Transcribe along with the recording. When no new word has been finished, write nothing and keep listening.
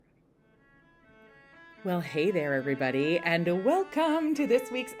Well, hey there, everybody, and welcome to this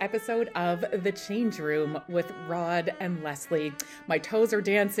week's episode of The Change Room with Rod and Lesley. My toes are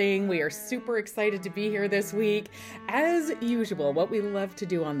dancing. We are super excited to be here this week. As usual, what we love to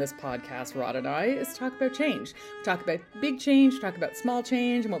do on this podcast, Rod and I, is talk about change. We talk about big change, talk about small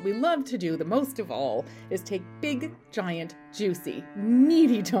change, and what we love to do the most of all is take big, giant, juicy,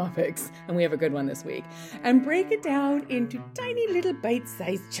 meaty topics, and we have a good one this week, and break it down into tiny little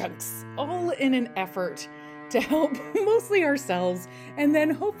bite-sized chunks, all in an effort to help mostly ourselves and then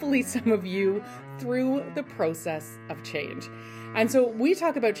hopefully some of you through the process of change. And so we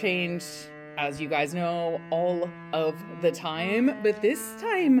talk about change, as you guys know, all of the time, but this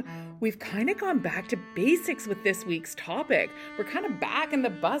time we've kind of gone back to basics with this week's topic. We're kind of backing the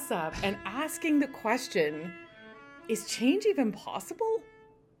bus up and asking the question, is change even possible?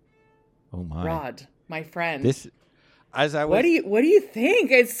 Oh my. Rod, my friend. What do you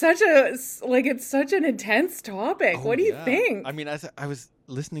think? It's such an intense topic. What do you think? I mean, as I was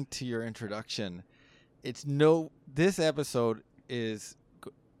listening to your introduction, this episode is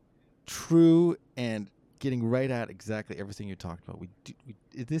true and getting right at exactly everything you talked about.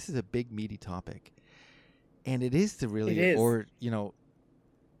 This is a big meaty topic, and it is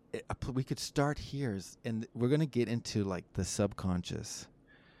we could start here, and we're going to get into like the subconscious,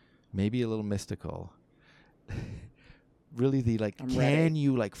 maybe a little mystical. Really, can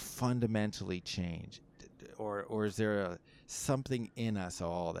you like fundamentally change, or is there something in us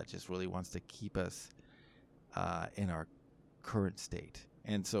all that just really wants to keep us in our current state?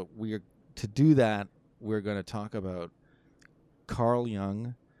 And so to do that, we're going to talk about Carl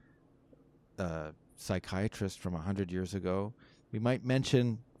Jung, psychiatrist from 100 years ago. We might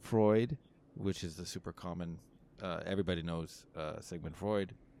mention Freud, which is the super common. Everybody knows Sigmund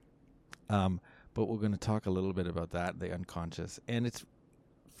Freud. But we're going to talk a little bit about that, the unconscious. And it's,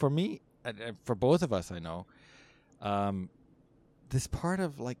 for me, for both of us, I know, this part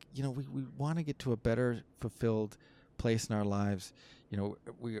of we want to get to a better fulfilled place in our lives.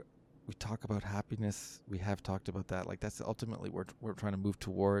 We talk about happiness. We have talked about that. Like that's ultimately we're trying to move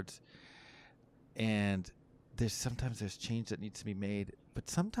towards. And sometimes there's change that needs to be made. But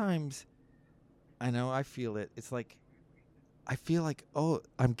sometimes, I feel it. It's like, I feel like,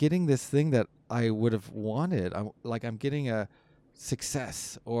 I'm getting this thing that I would have wanted. I'm getting a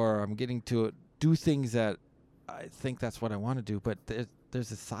success, or I'm getting to do things that I think that's what I want to do. But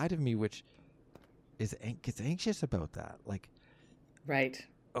there's a side of me which gets anxious about that. Like, right.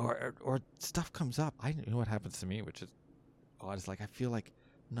 Or stuff comes up. I know what happens to me, which is odd. It's like I feel like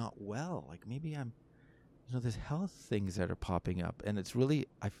not well. Like maybe I'm, there's health things that are popping up, and it's really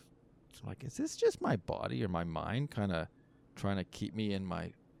like, is this just my body or my mind kind of trying to keep me in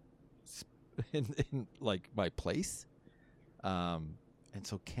my in like my place, and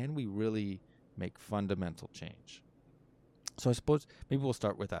so can we really make fundamental change? So I suppose maybe we'll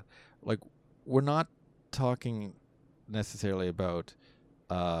start with that. Like, we're not talking necessarily about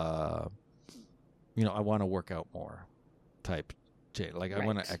I want to work out more type change. Like, right. I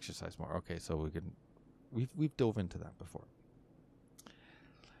want to exercise more. Okay, so we've dove into that before.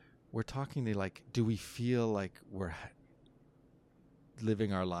 We're talking do we feel like we're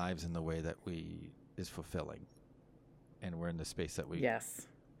living our lives in the way that is fulfilling, and we're in the space that we. Yes.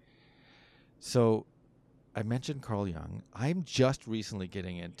 So I mentioned Carl Jung. I'm just recently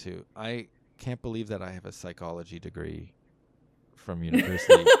getting into, I can't believe that I have a psychology degree from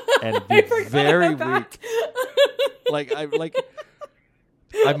university and be very weak.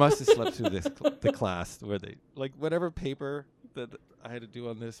 I must have slept through the class where they whatever paper that I had to do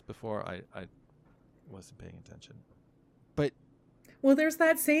on this before, I wasn't paying attention. But well, there's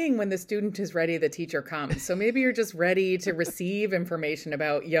that saying, when the student is ready, the teacher comes. So maybe you're just ready to receive information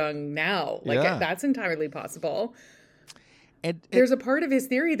about Jung now. That's entirely possible. And there's a part of his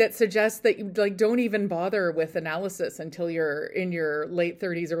theory that suggests that you don't even bother with analysis until you're in your late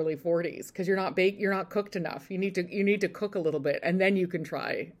 30s, early 40s, because you're not cooked enough. You need to cook a little bit, and then you can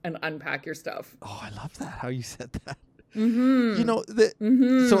try and unpack your stuff. Oh, I love that, how you said that.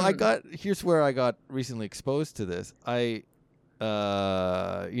 Mm-hmm. So here's where I got recently exposed to this. I'll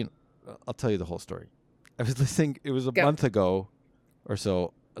tell you the whole story. I was listening, it was a month ago or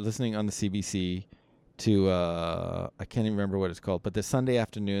so, listening on the CBC to, I can't even remember what it's called, but the Sunday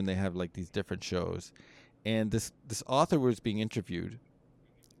afternoon, they have these different shows. And this author was being interviewed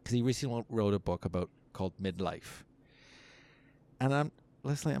because he recently wrote a book called Midlife. And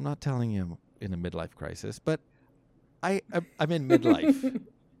Lesley, I'm not telling you I'm in a midlife crisis, but I'm in midlife.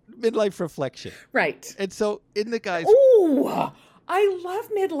 Midlife reflection. Right. And so in the guy's... Ooh, I love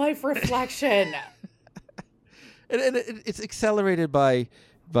midlife reflection. and it's accelerated by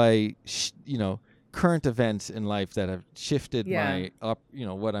current events in life that have shifted Yeah.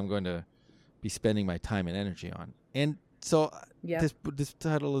 what I'm going to be spending my time and energy on. And so Yep. this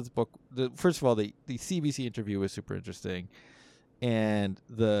title of this book, first of all, the CBC interview was super interesting, and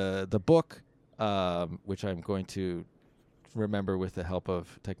the book, which I'm going to remember with the help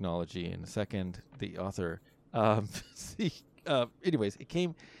of technology in a second, the author, anyways, it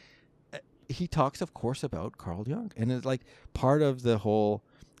came. He talks, of course, about Carl Jung, and it's like part of the whole.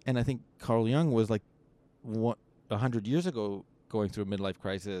 And I think Carl Jung was like 100 years ago going through a midlife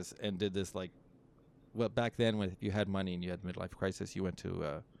crisis and did this like, well, back then when if you had money and you had midlife crisis, you went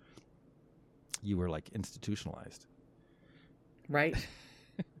to, you were like institutionalized. Right.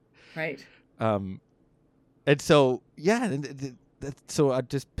 Right. And so, yeah, so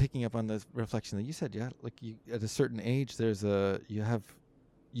just picking up on the reflection that you said, yeah, like you at a certain age,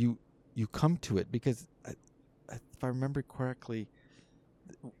 you come to it because if I remember correctly,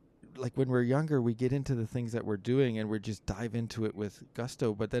 like when we're younger, we get into the things that we're doing and we just dive into it with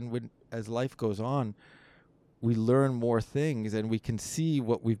gusto. But then as life goes on, we learn more things and we can see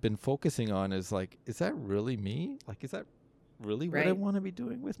what we've been focusing on is like, is that really me? Like, is that really what I want to be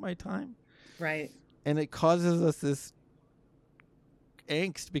doing with my time? Right. And it causes us this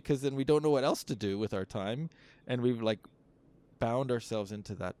angst because then we don't know what else to do with our time. And we've like bound ourselves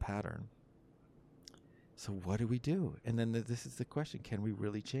into that pattern. So what do we do? And then this is the question, can we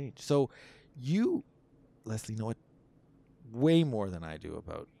really change? So you, Lesley, know it way more than I do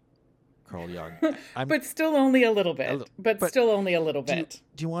about Carl Jung. But still only a little bit. But still only a little bit.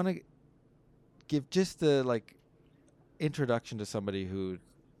 Do you want to give just the like introduction to somebody who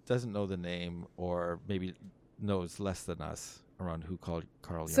doesn't know the name or maybe knows less than us around who Carl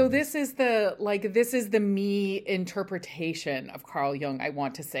Jung So is? this is the me interpretation of Carl Jung, I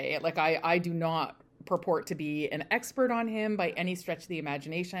want to say. Like I do not purport to be an expert on him by any stretch of the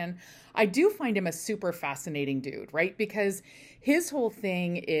imagination. I do find him a super fascinating dude, right? Because his whole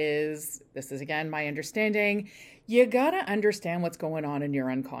thing is, this is again my understanding, you gotta understand what's going on in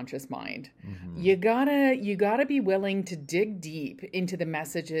your unconscious mind. Mm-hmm. You gotta be willing to dig deep into the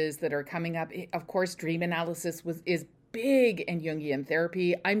messages that are coming up. Of course, dream analysis is big in Jungian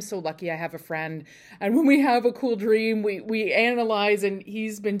therapy. I'm so lucky I have a friend, and when we have a cool dream, we analyze, and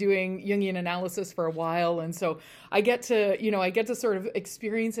he's been doing Jungian analysis for a while, and so I get to sort of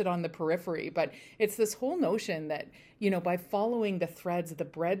experience it on the periphery. But it's this whole notion that, by following the threads,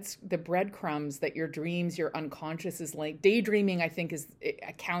 the breadcrumbs that your dreams, your unconscious is like, daydreaming, I think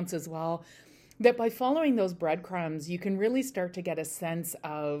counts as well, that by following those breadcrumbs, you can really start to get a sense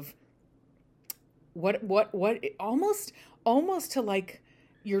of what almost to like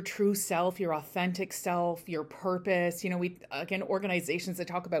your true self, your authentic self, your purpose. We again, organizations that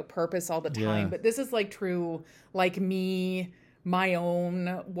talk about purpose all the time, but this is like true, like me, my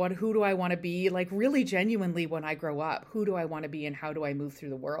own, who do I want to be? Like really genuinely when I grow up, who do I want to be and how do I move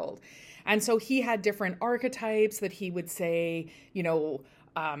through the world? And so he had different archetypes that he would say,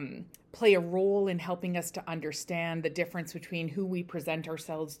 play a role in helping us to understand the difference between who we present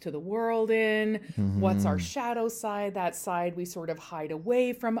ourselves to the world in, what's our shadow side, that side we sort of hide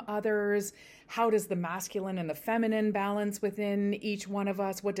away from others. How does the masculine and the feminine balance within each one of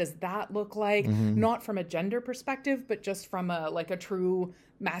us? What does that look like? Not from a gender perspective, but just from a true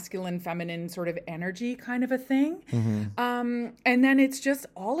masculine, feminine sort of energy kind of a thing. And then it's just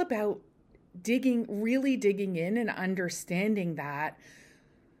all about really digging in and understanding that,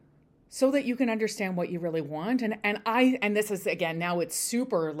 so that you can understand what you really want. And this is, again, now it's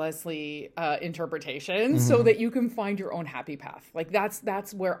super Lesley interpretation, so that you can find your own happy path. Like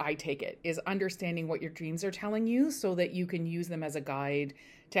that's where I take it, is understanding what your dreams are telling you so that you can use them as a guide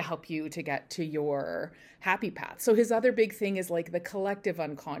to help you to get to your happy path. So his other big thing is like the collective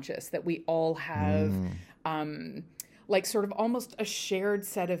unconscious, that we all have, like sort of almost a shared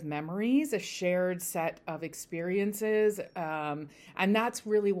set of memories, a shared set of experiences. And that's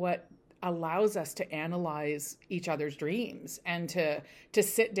really what allows us to analyze each other's dreams and to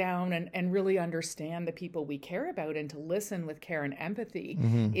sit down and really understand the people we care about and to listen with care and empathy,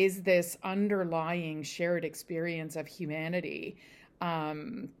 is this underlying shared experience of humanity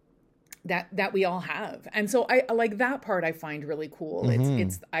that we all have. And so I like that part. I find really cool.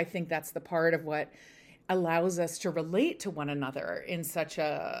 I think that's the part of what allows us to relate to one another in such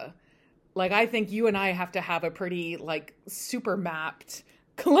a, like, I think you and I have to have a pretty like super mapped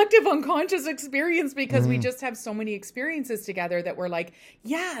collective unconscious experience, because we just have so many experiences together that we're like,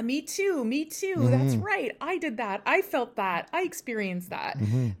 yeah, me too. That's right. I did that. I felt that. I experienced that.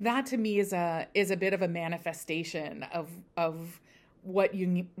 That to me is a bit of a manifestation of what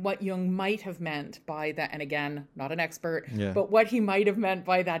Jung might have meant by that. And again, not an expert, Yeah. but what he might have meant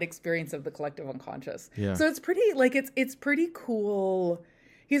by that experience of the collective unconscious. Yeah. So it's pretty, like, it's pretty cool.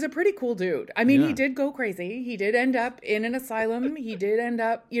 He's a pretty cool dude. I mean, Yeah. he did go crazy. He did end up in an asylum. He did end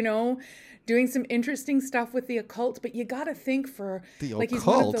up, doing some interesting stuff with the occult. But you got to think for, The like, he's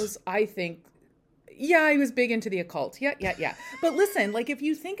one of occult? those, I think. Yeah, he was big into the occult. Yeah. But listen, like, if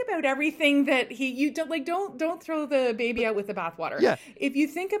you think about everything that don't throw the baby out with the bathwater. Yeah. If you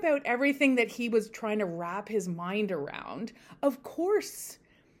think about everything that he was trying to wrap his mind around, of course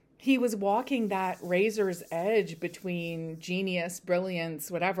he was walking that razor's edge between genius, brilliance,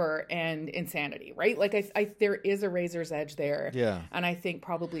 whatever, and insanity, right? Like, I there is a razor's edge there. Yeah. And I think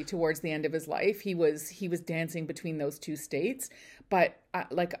probably towards the end of his life, he was dancing between those two states. But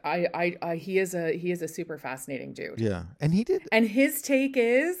he is a super fascinating dude. Yeah. And he did. And his take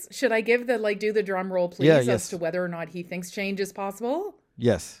is, should I give do the drum roll, please, Yes. as to whether or not he thinks change is possible?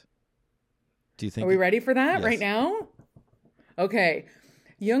 Yes. Do you think? Are we ready for that Yes. right now? Okay.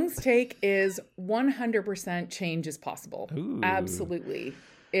 Jung's take is 100% change is possible. Ooh. Absolutely.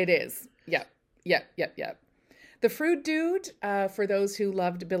 It is. Yep. The fruit dude, for those who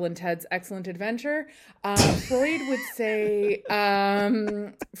loved Bill and Ted's Excellent Adventure, Freud would say,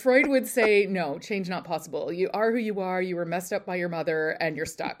 no, change not possible. You are who you are. You were messed up by your mother and you're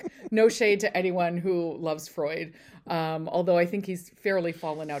stuck. No shade to anyone who loves Freud. Although I think he's fairly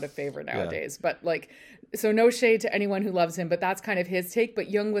fallen out of favor nowadays, but so no shade to anyone who loves him, but that's kind of his take. But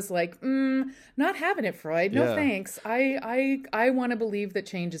Jung was like, not having it, Freud. No, thanks. I want to believe that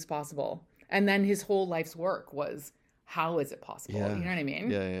change is possible. And then his whole life's work was, how is it possible? Yeah. You know what I mean?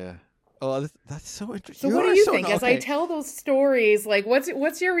 Yeah. Oh, that's so interesting. So what do you think? As I tell those stories, like,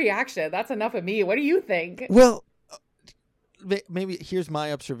 what's your reaction? That's enough of me. What do you think? Well, maybe here's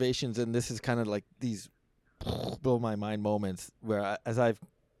my observations, and this is kind of like these blow my mind moments where, as I've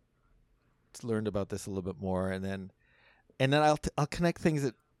learned about this a little bit more, and then I'll connect things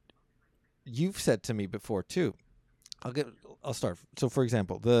that you've said to me before too. I'll start. So, for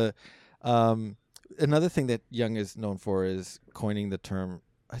example, another thing that Jung is known for is coining the term.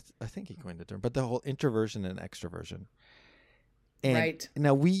 I think he coined the term, but the whole introversion and extroversion. And right.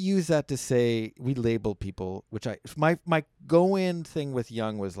 Now we use that to say we label people, which my go-in thing with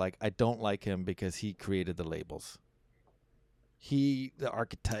Jung was like, I don't like him because he created the labels. The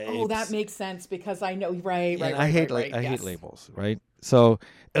archetypes. Oh, that makes sense because I know, right. I hate labels, right? So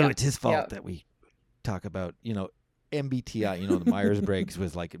it's his fault that we talk about, MBTI, the Myers-Briggs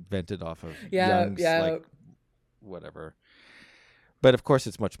was like invented off of Jung's like whatever. But of course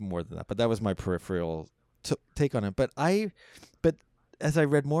it's much more than that. But that was my peripheral take on it. But as I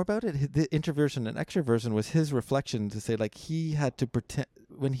read more about it, the introversion and extroversion was his reflection to say, like, he had to pretend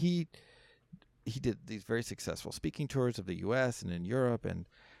when he did these very successful speaking tours of the U.S. and in Europe, and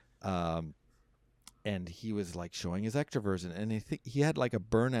he was like showing his extroversion, and I think he had like a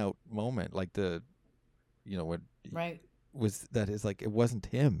burnout moment, like what was that is like it wasn't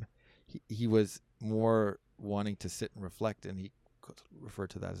him. He was more wanting to sit and reflect, and he could refer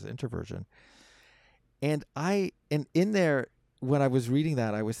to that as introversion. And in there, when I was reading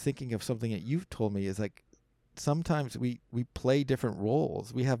that, I was thinking of something that you've told me is like sometimes we play different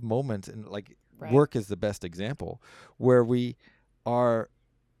roles. We have moments, and like work is the best example, where we are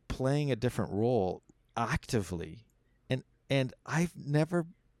playing a different role actively. And I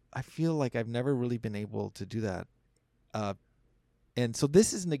feel like I've never really been able to do that. And so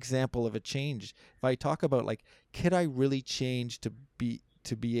this is an example of a change. If I talk about like, could I really change to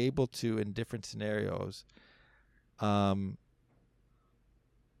be able to, in different scenarios,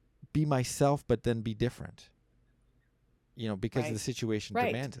 be myself, but then be different, because the situation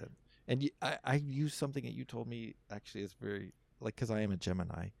demands it. And I use something that you told me actually is very, like, because I am a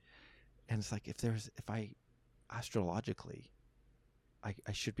Gemini, and it's like, if I astrologically,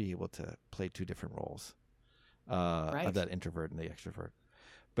 I should be able to play two different roles, of that introvert and the extrovert.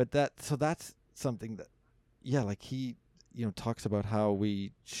 But that's something that, like he, talks about how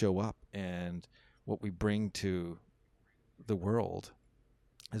we show up and what we bring to the world,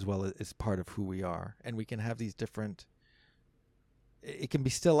 as well as part of who we are. And we can have these different, it can be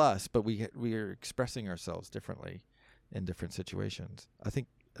still us, but we are expressing ourselves differently in different situations. I think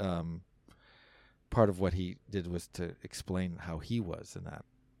part of what he did was to explain how he was in that.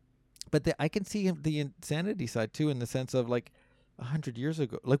 But I can see the insanity side too, in the sense of like 100 years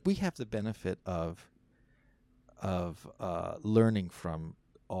ago, like we have the benefit of learning from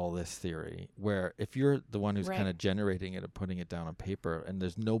all this theory, where if you're the one who's kind of generating it and putting it down on paper, and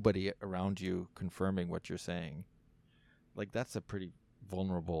there's nobody around you confirming what you're saying, like that's a pretty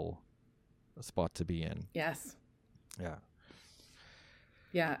vulnerable spot to be in. Yes. Yeah.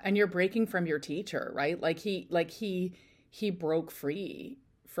 Yeah, and you're breaking from your teacher, right? He broke free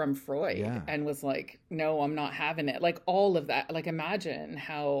from Freud Yeah. and was like, "No, I'm not having it." Like all of that. Like imagine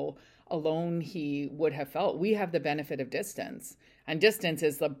how alone he would have felt. We have the benefit of distance. And distance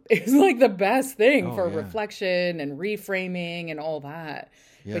is the is like the best thing Oh for yeah. reflection and reframing and all that.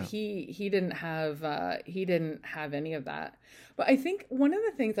 But Yeah. he didn't have any of that. But I think one of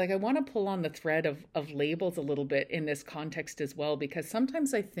the things, like I want to pull on the thread of labels a little bit in this context as well, because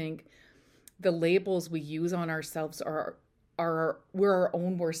sometimes I think the labels we use on ourselves are we're our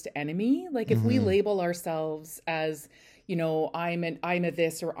own worst enemy. Like if we Mm-hmm. label ourselves as, I'm a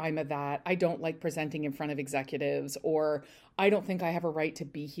this or I'm a that. I don't like presenting in front of executives, or I don't think I have a right to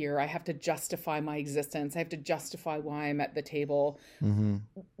be here. I have to justify my existence. I have to justify why I'm at the table. Mm-hmm.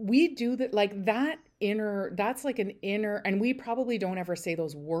 We do that, like that's like an inner, and we probably don't ever say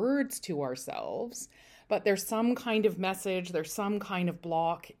those words to ourselves, but there's some kind of message, there's some kind of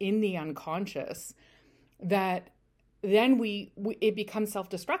block in the unconscious that then it becomes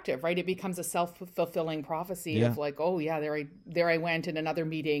self-destructive, right? It becomes a self-fulfilling prophecy Yeah. of like, oh yeah, there I went in another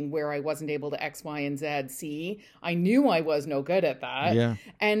meeting where I wasn't able to X, Y, and Z. See, I knew I was no good at that. Yeah.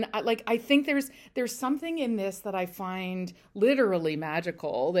 And I think there's something in this that I find literally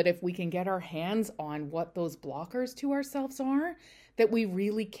magical, that if we can get our hands on what those blockers to ourselves are, that we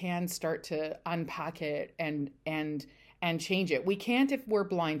really can start to unpack it and change it. We can't if we're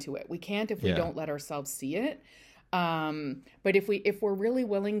blind to it. We can't if we Yeah. don't let ourselves see it. But if we're really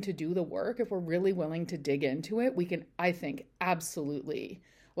willing to do the work, if we're really willing to dig into it, we can, I think, absolutely,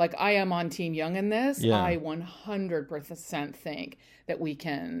 like I am on Team Jung in this. Yeah. I 100% think that we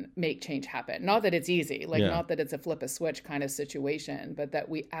can make change happen. Not that it's easy, like Yeah. not that it's a flip a switch kind of situation, but that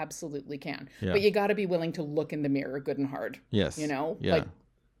we absolutely can. Yeah. But you got to be willing to look in the mirror good and hard. Yes. Yeah.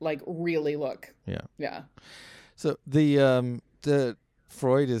 Like really look. Yeah. Yeah. So the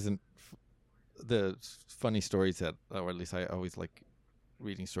Freud isn't the funny stories that, or at least I always like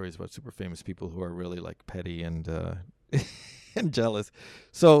reading stories about super famous people who are really like petty and and jealous.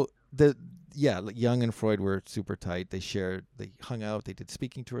 So like Jung and Freud were super tight. They hung out, they did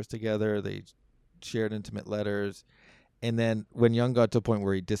speaking tours together, they shared intimate letters. And then when Jung got to a point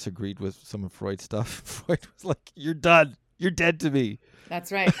where he disagreed with some of Freud's stuff, Freud was like, "You're done. You're dead to me."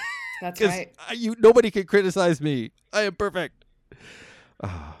 That's right. That's right. Nobody can criticize me. I am perfect.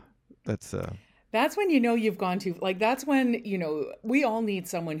 That's when you've gone too, like, that's when, we all need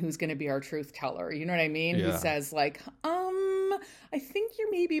someone who's going to be our truth teller. You know what I mean? Yeah. Who says like, I think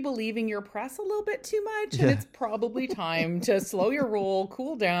you're maybe believing your press a little bit too much, and it's probably time to slow your roll,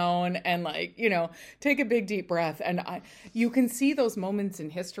 cool down, and like, take a big deep breath. And you can see those moments in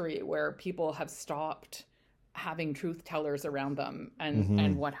history where people have stopped having truth tellers around them,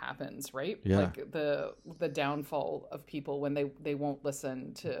 and what happens, right? Yeah. Like the downfall of people when they won't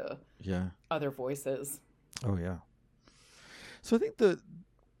listen to other voices. Oh yeah. So I think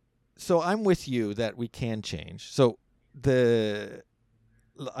so I'm with you that we can change. So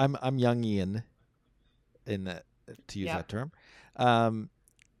I'm Jungian in that, to use that term. But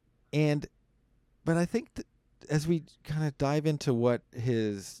I think that as we kind of dive into what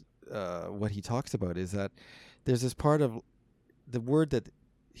he talks about, is that there's this part of the word that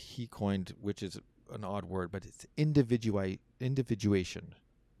he coined, which is an odd word, but it's individuation,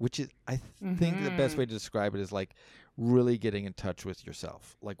 which is, I think the best way to describe it is like really getting in touch with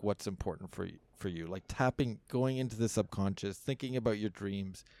yourself, like what's important for you, like going into the subconscious, thinking about your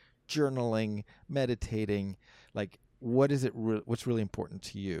dreams, journaling, meditating, like what's really important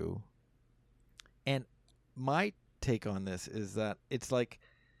to you. And my take on this is that it's like,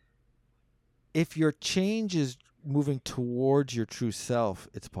 if your change is moving towards your true self,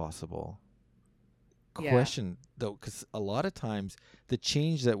 it's possible. Question though, because a lot of times the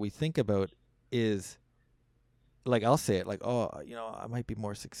change that we think about is like, I'll say it like, I might be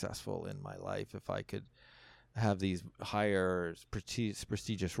more successful in my life if I could have these higher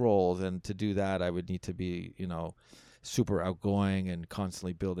prestigious roles, and to do that I would need to be super outgoing and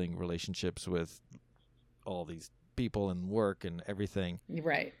constantly building relationships with all these people and work and everything.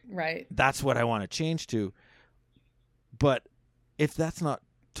 Right. That's what I want to change to. But if that's not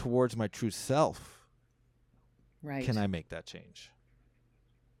towards my true self, right, can I make that change?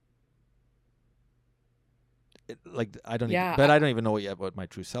 I don't even know what my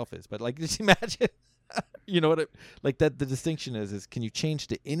true self is. But like, just imagine, like that. The distinction is can you change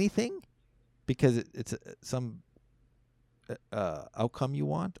to anything because it's some outcome you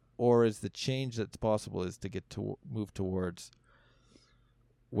want, or is the change that's possible is to get to move towards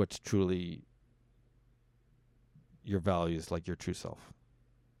what's truly your values, like your true self?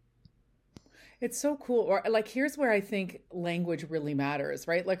 It's so cool. Or like, here's where I think language really matters,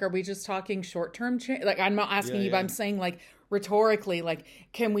 right? Like, are we just talking short-term change? Like, I'm not asking Yeah, you, but yeah. I'm saying like rhetorically, like,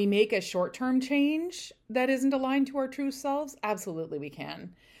 can we make a short-term change that isn't aligned to our true selves? Absolutely, we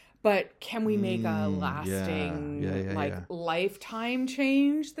can. But can we make a Yeah, yeah, lasting, yeah, like, yeah. lifetime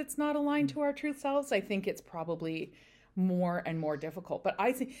change that's not aligned to our true selves? I think it's probably more and more difficult. But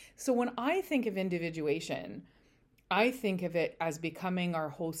I think so. When I think of individuation, I think of it as becoming our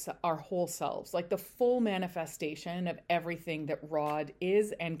whole selves, like the full manifestation of everything that Rod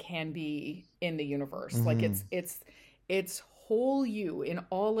is and can be in the universe. Like Mm-hmm. it's whole you in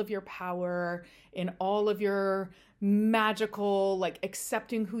all of your power, in all of your magical, like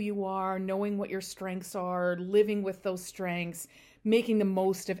accepting who you are, knowing what your strengths are, living with those strengths, making the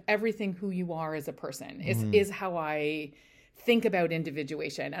most of everything who you are as a person Mm-hmm. is how I think about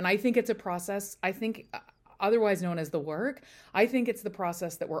individuation. And I think it's a process. I think otherwise known as the work. I think it's the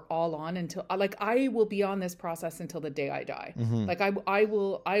process that we're all on until, like, I will be on this process until the day I die. Mm-hmm. Like, I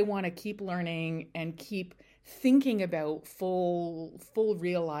want to keep learning and keep thinking about full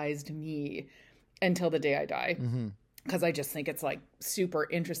realized me until the day I die. Mm-hmm. Because I just think it's like super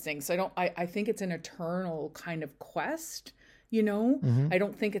interesting. So I think it's an eternal kind of quest, you know? Mm-hmm. I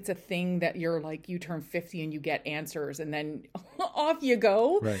don't think it's a thing that you're like, you turn 50 and you get answers and then off you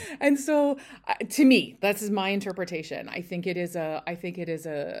go. Right. And so to me, that's my interpretation. I think it is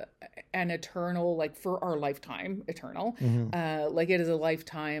an eternal, like for our lifetime, eternal. Mm-hmm. Like it is a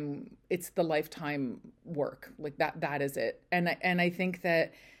lifetime, it's the lifetime work. Like that is it. And I think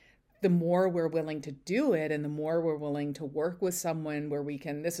that the more we're willing to do it and the more we're willing to work with someone where we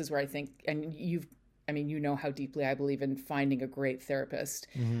can, this is where I think, and you know how deeply I believe in finding a great therapist,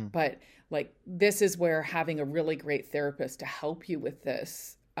 Mm-hmm. but like, this is where having a really great therapist to help you with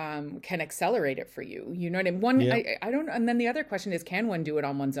this can accelerate it for you. You know what I mean? Yeah. I don't, and then the other question is, can one do it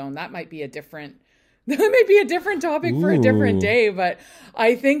on one's own? That might be a different topic for a different Ooh. day, but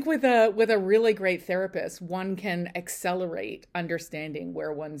I think with a really great therapist, one can accelerate understanding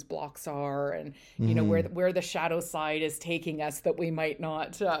where one's blocks are, and you know Mm-hmm. where the shadow side is taking us that we might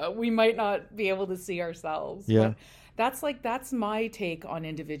not be able to see ourselves. Yeah. But that's my take on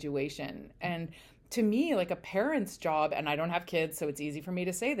individuation. And to me, like, a parent's job, and I don't have kids, so it's easy for me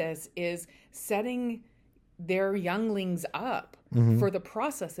to say this, is setting their younglings up Mm-hmm. for the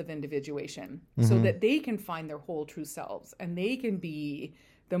process of individuation so Mm-hmm. that they can find their whole true selves and they can be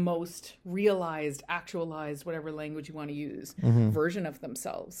the most realized, actualized, whatever language you want to use, Mm-hmm. version of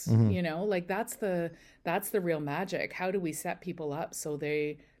themselves. Mm-hmm. You know, like that's the real magic. How do we set people up so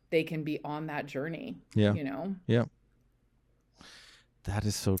they can be on that journey? Yeah. You know? Yeah. That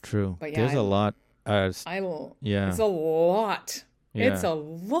is so true. But yeah, There's a lot. yeah. Yeah. It's a lot. Yeah. It's a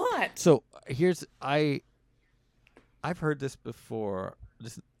lot. So here's I've heard this before,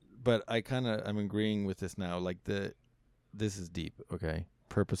 but I'm agreeing with this now. Like this is deep. Okay,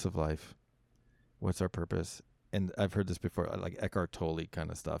 purpose of life. What's our purpose? And I've heard this before. Like Eckhart Tolle kind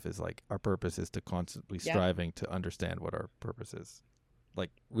of stuff is like, our purpose is to constantly striving to understand what our purpose is.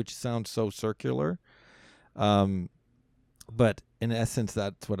 Like, which sounds so circular, but in essence,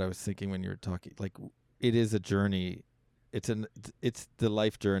 that's what I was thinking when you were talking. Like, it is a journey. It's the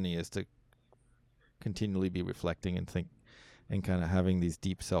life journey is to continually be reflecting and think and kind of having these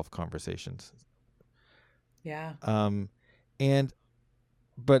deep self conversations. Yeah.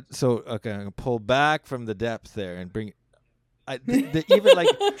 But so, okay, I'm gonna pull back from the depth there and bring even like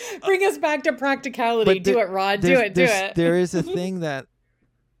bring us back to practicality. Do it, Rod. Do it. There is a thing that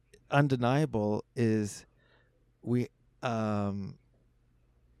undeniable is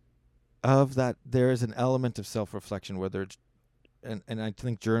of that there is an element of self-reflection, whether it's and I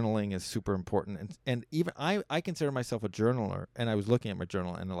think journaling is super important. And even I consider myself a journaler, and I was looking at my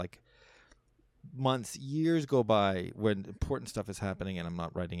journal, and like years go by when important stuff is happening and I'm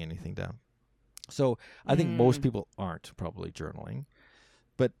not writing anything down. So I think most people aren't probably journaling,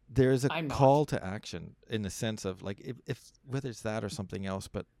 but there's a call to action in the sense of like, if whether it's that or something else,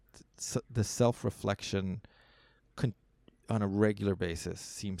 but the self-reflection on a regular basis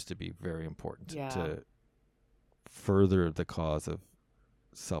seems to be very important to further the cause of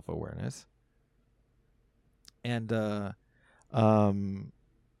self-awareness. And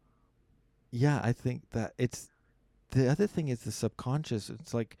I think that it's the other thing is the subconscious.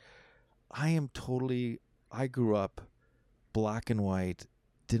 It's like I grew up black and white,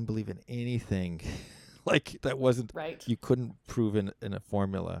 didn't believe in anything like that wasn't right. You couldn't prove in a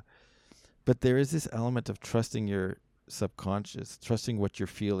formula. But there is this element of trusting your subconscious, trusting what your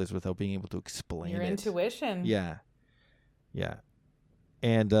feel is without being able to explain your it. intuition. Yeah.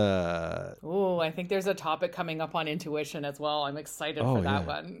 And oh, I think there's a topic coming up on intuition as well. I'm excited for that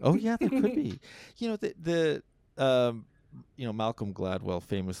one. Oh yeah, there could be. Malcolm Gladwell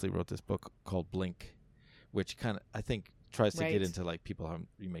famously wrote this book called Blink, which kind of, I think, tries to get into like people, how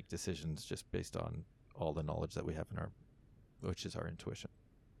we make decisions just based on all the knowledge that we have which is our intuition.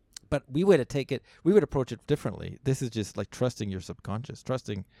 But we would approach it differently. This is just like trusting your subconscious,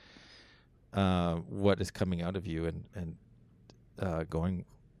 trusting what is coming out of you, and going,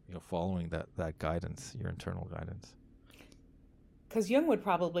 following that guidance, your internal guidance. Because Jung would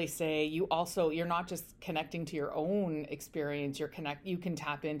probably say you're not just connecting to your own experience, you can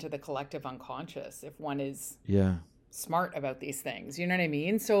tap into the collective unconscious if one is smart about these things. You know what I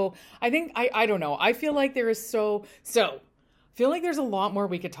mean? So I think, I don't know. I feel like there is I feel like there's a lot more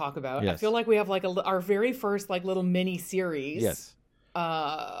we could talk about. Yes. I feel like we have like our very first like little mini series. Yes.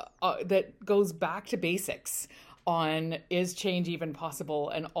 That goes back to basics on, is change even possible,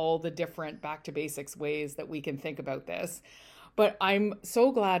 and all the different back to basics ways that we can think about this. But I'm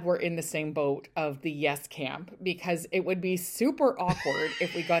so glad we're in the same boat of the yes camp, because it would be super awkward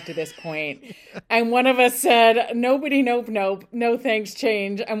if we got to this point and one of us said, nobody, nope, no thanks,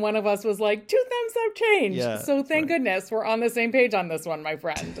 change. And one of us was like, 2 thumbs up, change. Yeah, so thank goodness we're on the same page on this one, my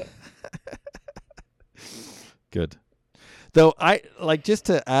friend. Good. Though I like, just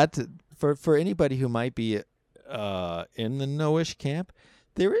to add to, for anybody who might be in the no-ish camp,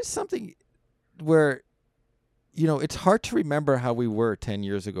 there is something where, it's hard to remember how we were 10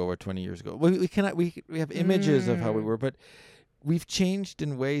 years ago or 20 years ago. We have images of how we were, but we've changed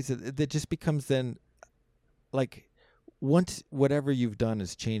in ways that just becomes then like, once whatever you've done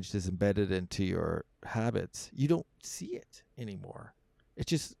is changed, is embedded into your habits, you don't see it anymore. It's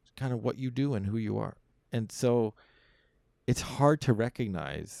just kind of what you do and who you are. And so it's hard to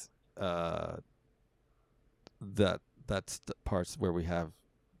recognize that's the parts where we have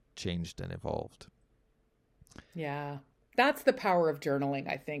changed and evolved. Yeah. That's the power of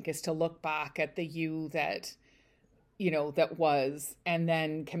journaling, I think, is to look back at the you that, that was, and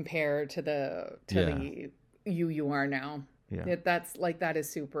then compare to the you are now. Yeah. That is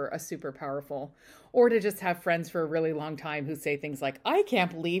super powerful. Or to just have friends for a really long time who say things like, I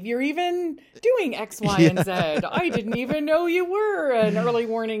can't believe you're even doing X, Y, and Z. I didn't even know you were an early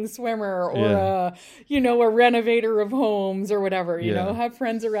warning swimmer or a renovator of homes or whatever. You know, have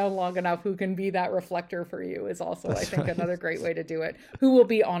friends around long enough who can be that reflector for you is also, I think, another great way to do it. Who will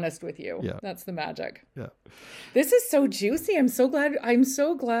be honest with you. Yeah. That's the magic. Yeah. This is so juicy. I'm so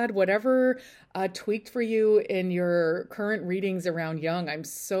glad whatever tweaked for you in your current readings around Jung. I'm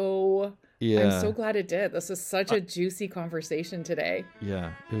so glad it did. This is such a juicy conversation today.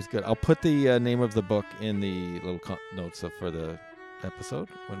 Yeah, it was good. I'll put the name of the book in the little notes for the episode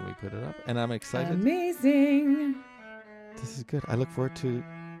when we put it up. And I'm excited. Amazing. This is good. I look forward to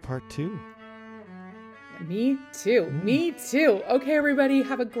part 2. Me too. Me too. Okay, everybody.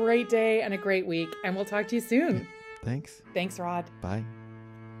 Have a great day and a great week. And we'll talk to you soon. Thanks. Thanks, Rod. Bye.